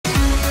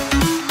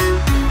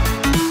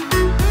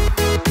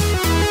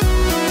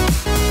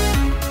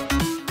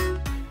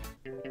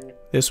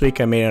This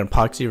week I made an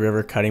epoxy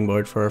river cutting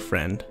board for a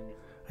friend.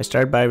 I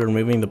started by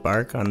removing the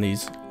bark on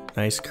these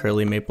nice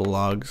curly maple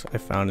logs I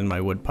found in my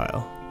wood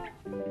pile.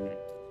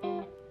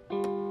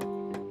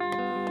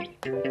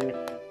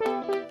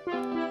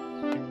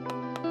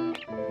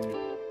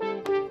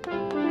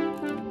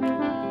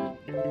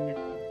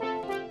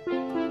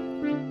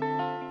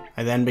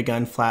 I then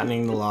began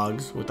flattening the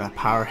logs with a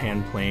power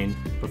hand plane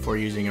before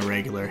using a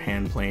regular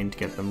hand plane to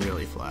get them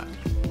really flat.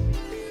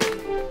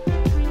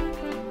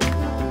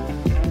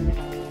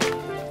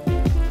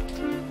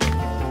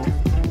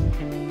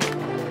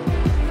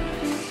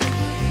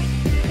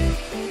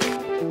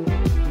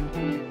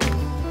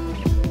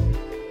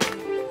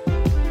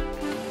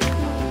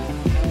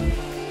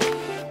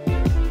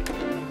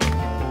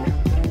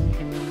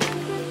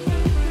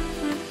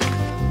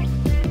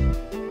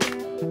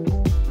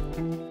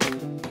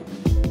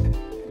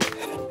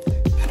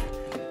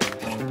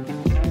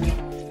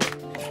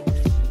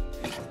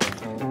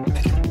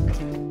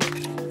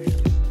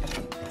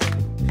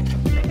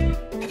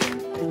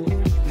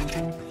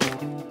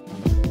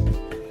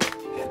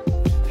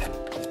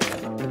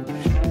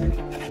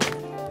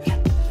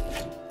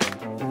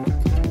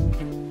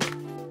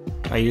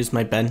 I used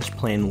my bench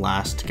plane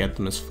last to get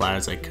them as flat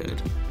as I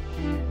could.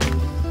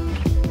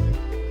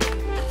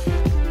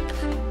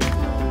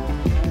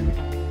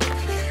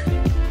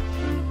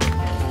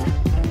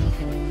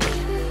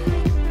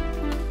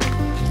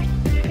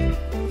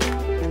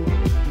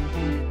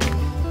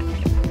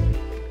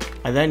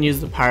 I then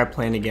used the power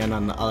plane again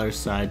on the other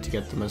side to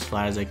get them as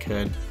flat as I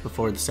could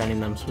before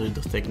sending them through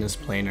the thickness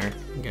planer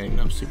and getting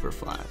them super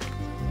flat.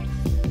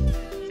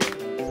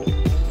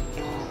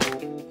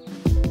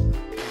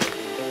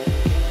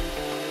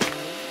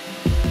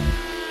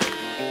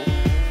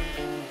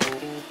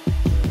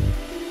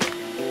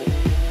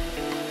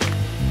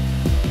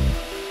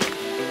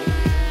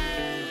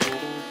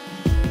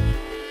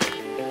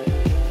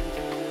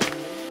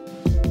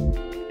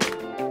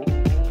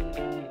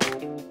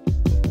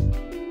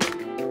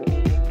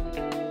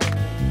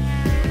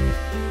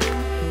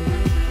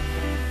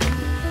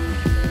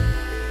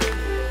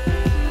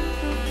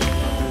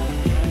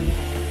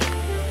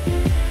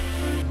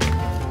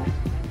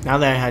 Now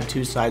that I had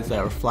two sides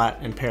that were flat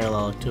and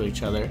parallel to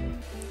each other,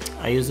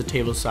 I used the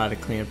table saw to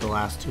clean up the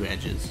last two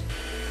edges.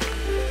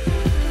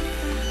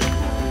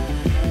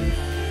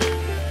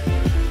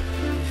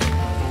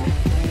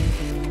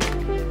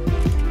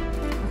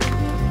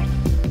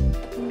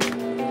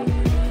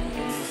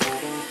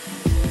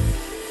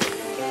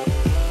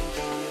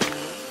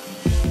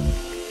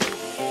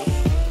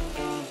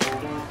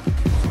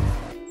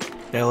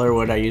 The other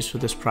wood I used for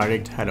this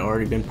project had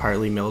already been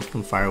partly milled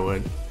from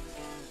firewood.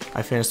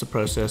 I finished the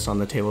process on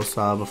the table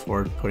saw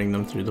before putting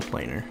them through the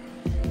planer.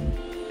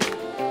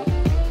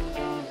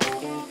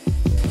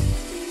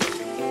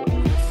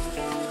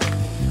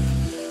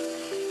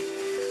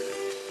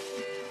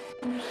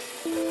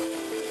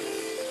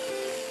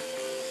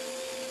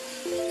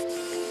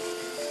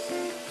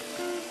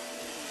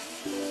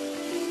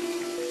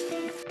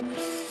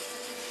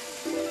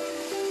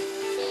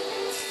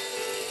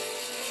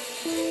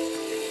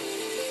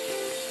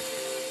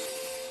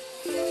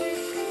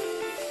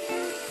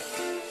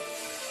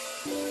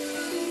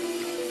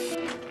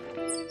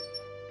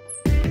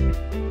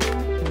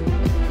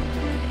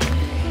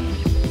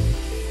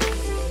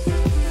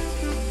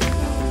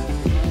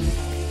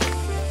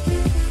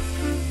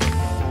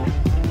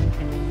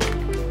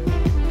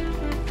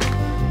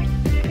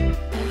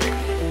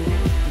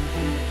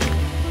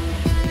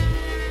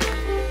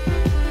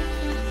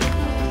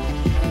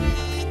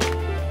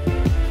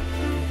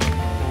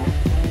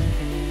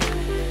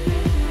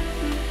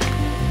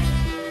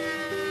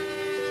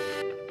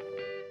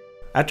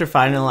 After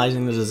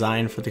finalizing the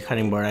design for the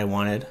cutting board I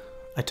wanted,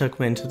 I took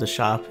them into the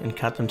shop and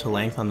cut them to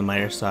length on the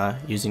miter saw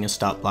using a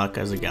stop block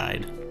as a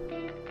guide.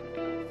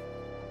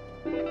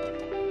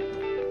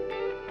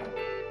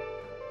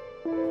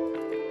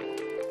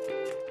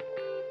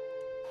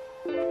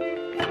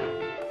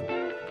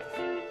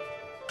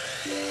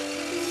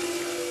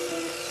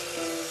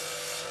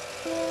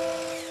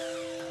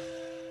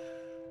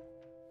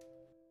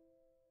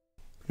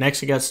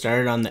 Next I got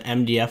started on the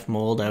MDF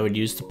mold I would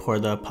use to pour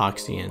the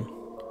epoxy in.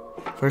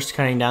 First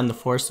cutting down the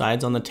four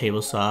sides on the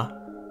table saw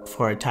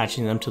before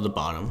attaching them to the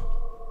bottom.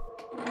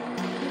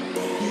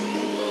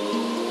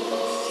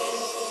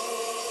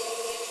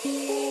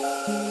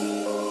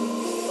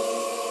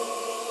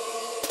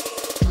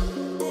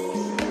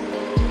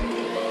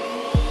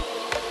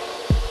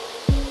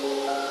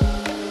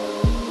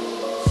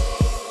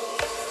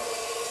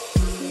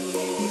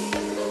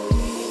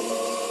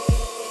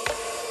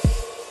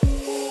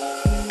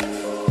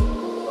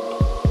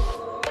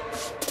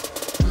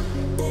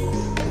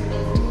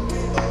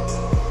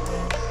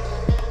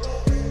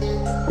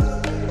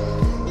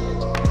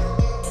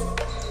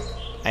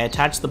 I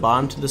attached the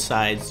bottom to the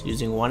sides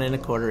using 1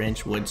 1/4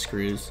 inch wood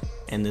screws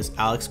and this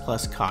Alex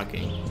Plus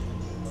caulking,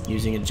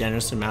 using a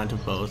generous amount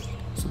of both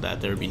so that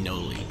there would be no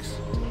leaks.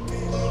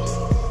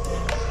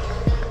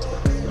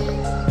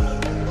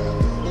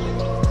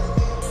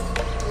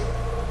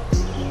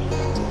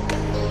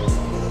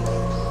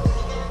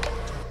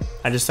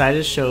 I decided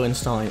to show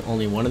installing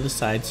only one of the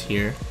sides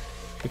here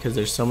because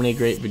there's so many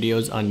great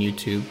videos on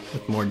YouTube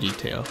with more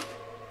detail.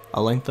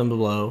 I'll link them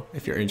below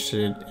if you're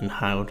interested in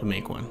how to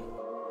make one.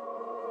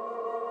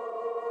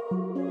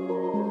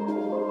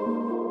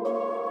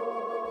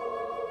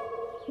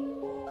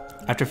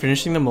 After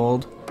finishing the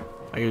mold,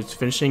 I used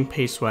finishing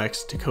paste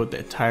wax to coat the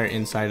entire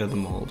inside of the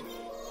mold.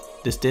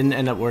 This didn't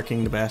end up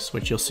working the best,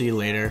 which you'll see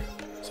later,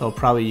 so I'll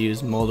probably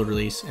use mold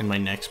release in my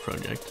next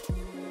project.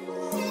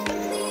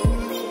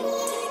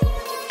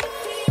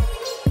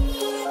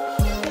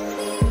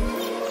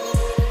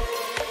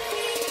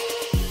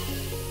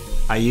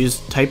 I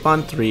used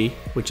Titebond 3,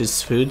 which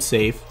is food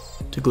safe,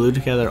 to glue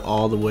together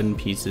all the wooden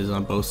pieces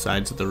on both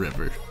sides of the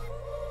river.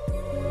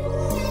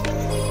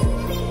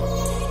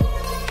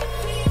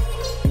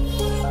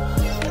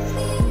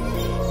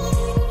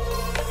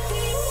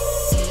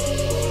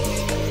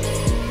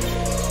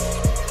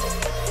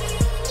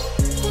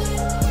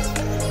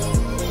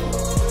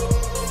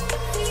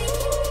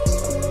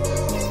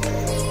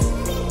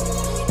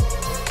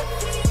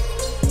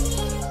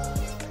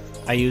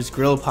 I used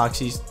Grill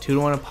Epoxy's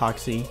 2-to-1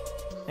 epoxy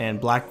and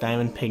black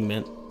diamond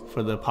pigment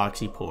for the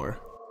epoxy pour.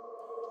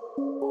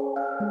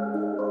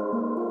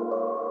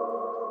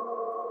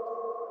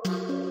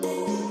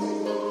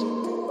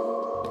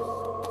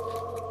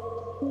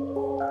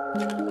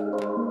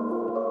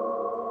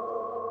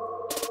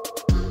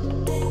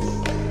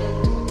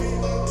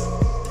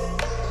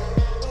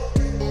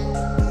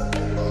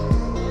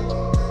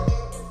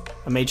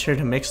 I made sure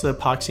to mix the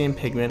epoxy and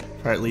pigment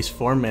for at least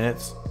 4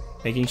 minutes,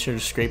 making sure to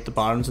scrape the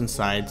bottoms and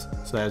sides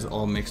so that it's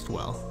all mixed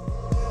well.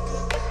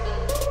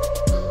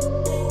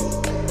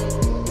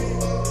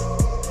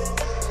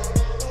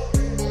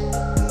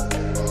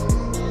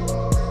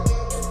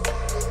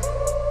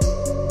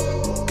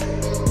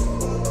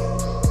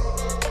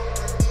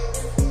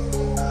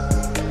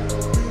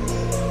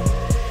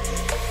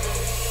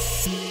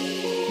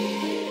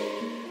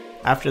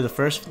 After the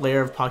first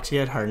layer of epoxy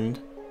had hardened,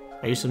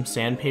 I used some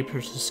sandpaper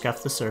to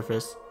scuff the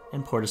surface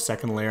and poured a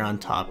second layer on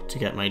top to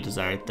get my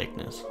desired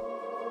thickness.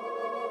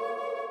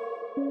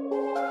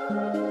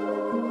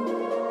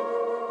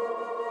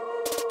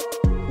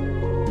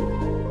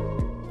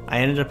 I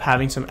ended up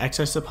having some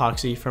excess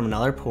epoxy from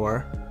another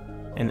pour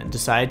and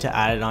decided to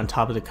add it on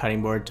top of the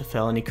cutting board to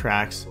fill any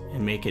cracks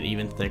and make it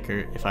even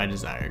thicker if I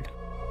desired.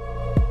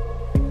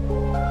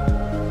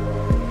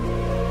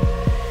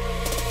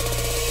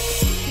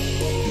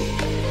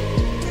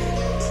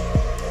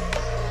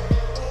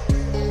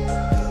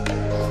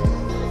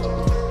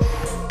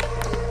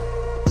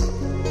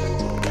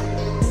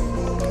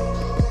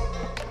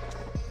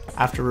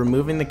 After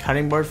removing the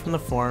cutting board from the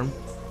form,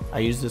 I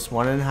used this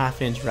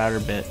 1.5 inch router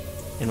bit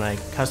in my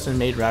custom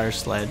made router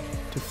sled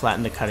to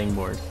flatten the cutting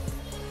board.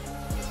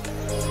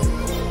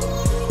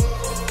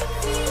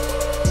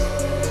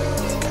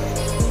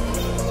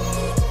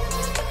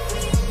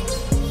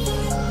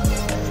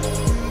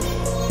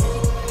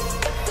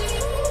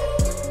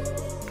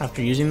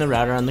 After using the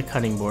router on the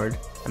cutting board,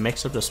 I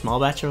mixed up a small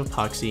batch of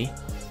epoxy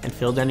and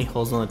filled any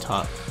holes on the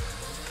top.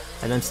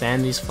 I then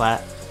sanded these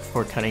flat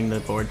before cutting the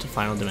board to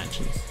final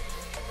dimensions.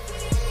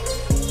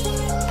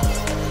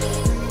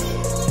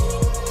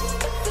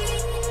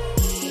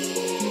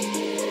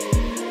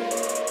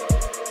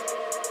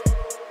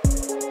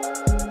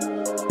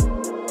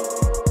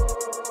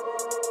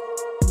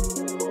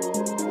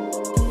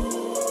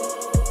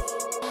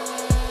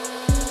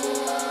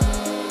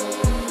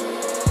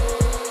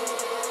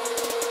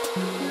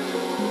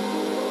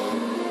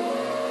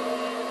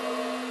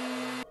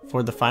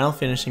 For the final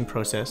finishing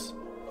process,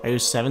 I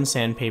used 7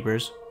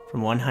 sandpapers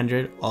from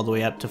 100 all the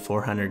way up to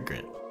 400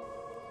 grit.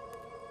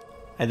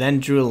 I then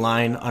drew a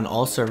line on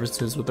all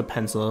surfaces with a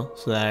pencil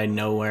so that I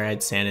know where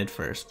I'd sanded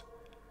first.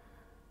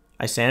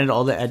 I sanded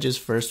all the edges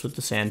first with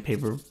the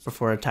sandpaper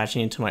before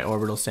attaching it to my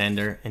orbital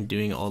sander and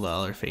doing all the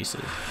other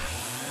faces.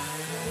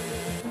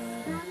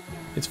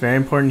 It's very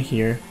important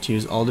here to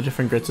use all the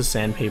different grits of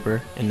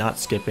sandpaper and not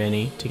skip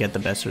any to get the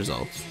best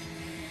results.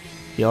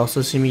 You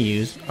also see me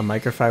use a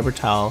microfiber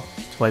towel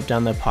to wipe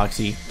down the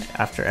epoxy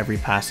after every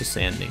pass of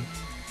sanding.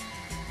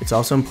 It's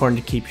also important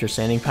to keep your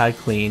sanding pad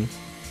clean,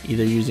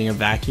 either using a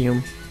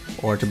vacuum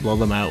or to blow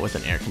them out with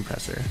an air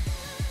compressor.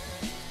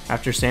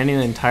 After sanding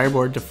the entire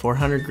board to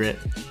 400 grit,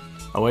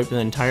 I wipe the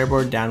entire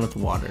board down with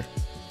water.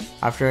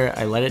 After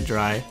I let it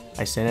dry,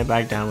 I sand it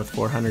back down with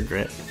 400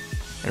 grit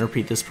and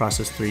repeat this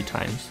process 3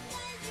 times.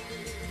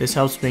 This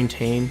helps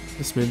maintain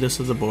the smoothness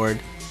of the board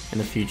in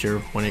the future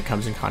when it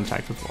comes in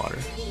contact with water.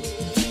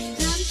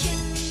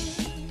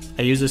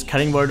 I use this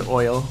cutting board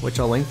oil, which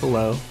I'll link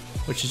below,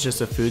 which is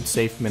just a food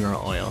safe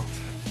mineral oil.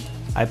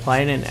 I apply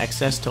it in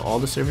excess to all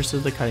the surfaces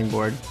of the cutting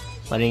board,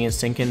 letting it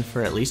sink in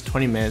for at least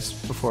 20 minutes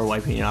before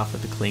wiping it off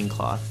with a clean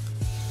cloth.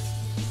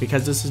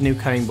 Because this is new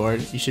cutting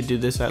board, you should do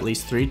this at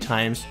least 3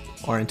 times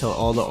or until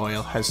all the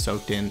oil has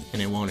soaked in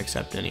and it won't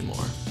accept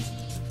anymore.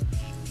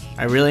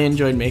 I really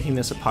enjoyed making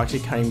this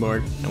epoxy cutting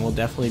board and will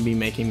definitely be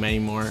making many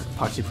more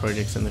epoxy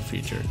projects in the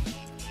future.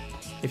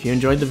 If you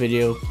enjoyed the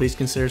video, please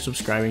consider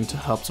subscribing to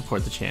help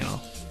support the channel.